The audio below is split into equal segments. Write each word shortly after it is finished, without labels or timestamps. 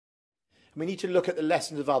And we need to look at the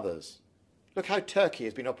lessons of others. Look how Turkey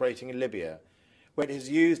has been operating in Libya, where it has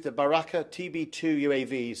used the Baraka TB2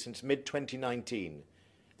 UAVs since mid-2019.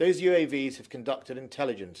 Those UAVs have conducted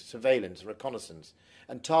intelligence, surveillance, reconnaissance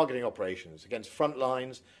and targeting operations against front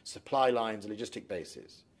lines, supply lines and logistic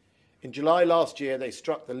bases. In July last year, they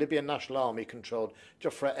struck the Libyan National Army-controlled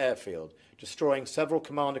Jafra airfield, destroying several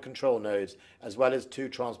command and control nodes as well as 2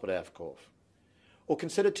 transport aircraft. Or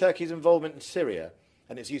consider Turkey's involvement in Syria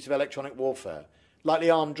and its use of electronic warfare, lightly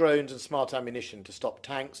armed drones and smart ammunition to stop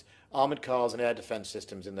tanks, armoured cars and air defence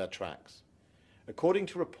systems in their tracks. According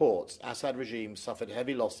to reports, Assad regime suffered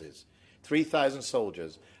heavy losses: 3,000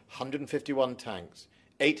 soldiers, 151 tanks,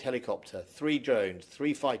 8 helicopters, 3 drones,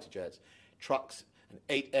 3 fighter jets, trucks and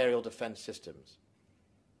 8 aerial defence systems,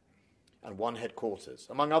 and 1 headquarters,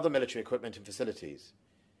 among other military equipment and facilities.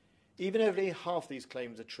 Even if only half these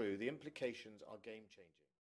claims are true, the implications are game-changing.